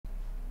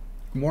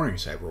Good morning,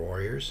 Cyber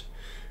Warriors.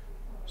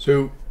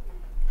 So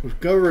we've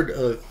covered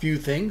a few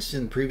things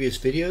in previous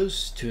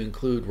videos to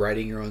include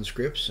writing your own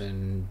scripts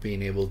and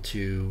being able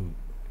to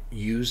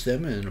use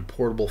them in a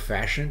portable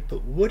fashion.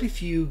 But what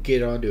if you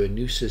get onto a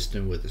new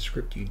system with a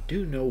script you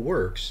do know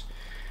works,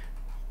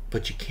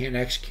 but you can't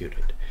execute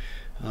it?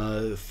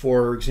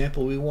 For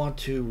example, we want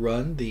to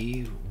run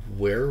the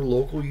where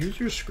local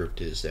user script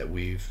is that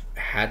we've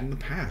had in the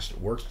past.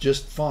 It works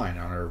just fine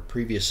on our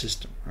previous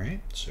system,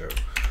 right? So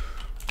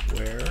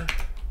where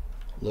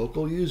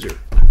local user,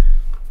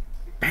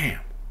 bam,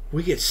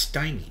 we get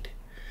stymied.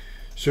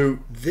 So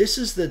this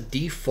is the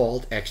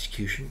default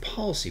execution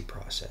policy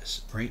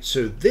process, right?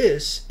 So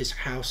this is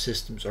how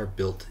systems are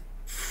built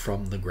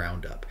from the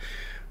ground up.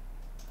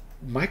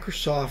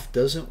 Microsoft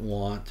doesn't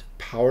want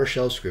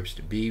PowerShell scripts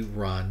to be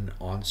run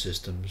on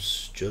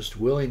systems just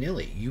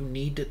willy-nilly. You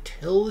need to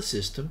tell the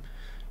system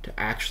to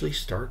actually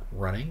start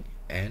running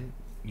and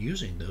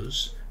using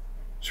those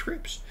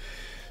scripts.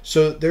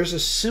 So there's a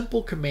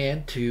simple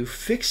command to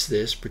fix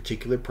this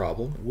particular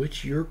problem,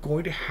 which you're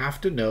going to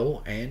have to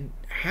know and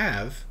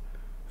have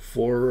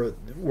for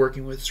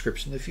working with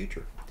scripts in the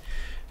future.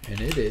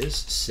 And it is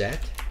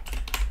set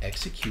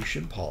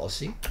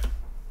ExecutionPolicy.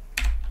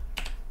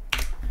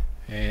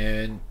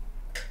 And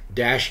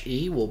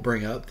 -E will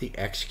bring up the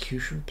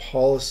execution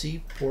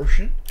policy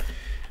portion.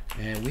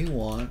 And we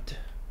want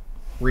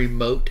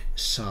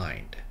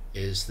RemoteSigned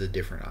is the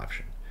different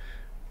option.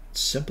 It's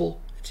simple,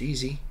 it's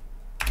easy.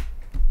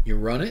 You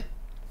run it,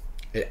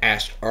 it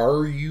asks,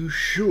 are you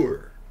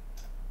sure?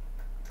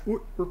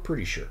 We're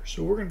pretty sure.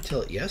 So we're going to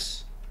tell it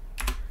yes.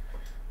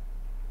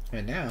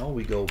 And now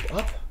we go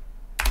up.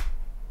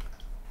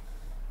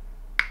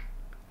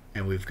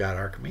 And we've got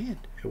our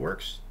command. It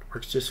works. It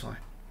works just fine.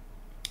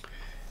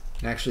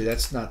 And actually,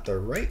 that's not the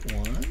right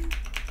one.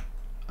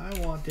 I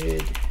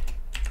wanted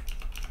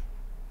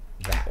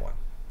that one,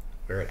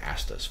 where it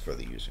asked us for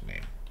the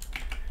username.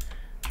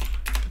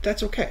 But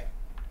that's okay.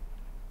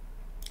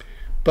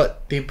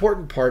 But the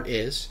important part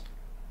is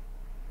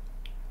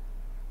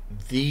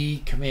the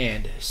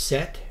command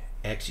set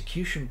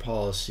execution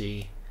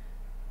policy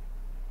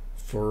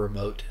for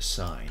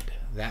RemoteSigned.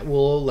 That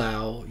will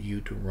allow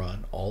you to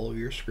run all of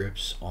your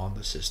scripts on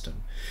the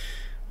system.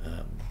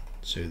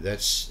 So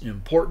that's an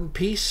important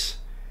piece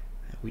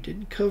that we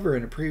didn't cover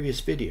in a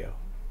previous video.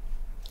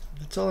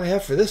 That's all I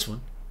have for this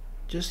one,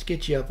 just to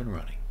get you up and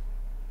running.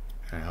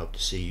 And I hope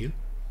to see you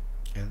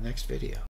in the next video.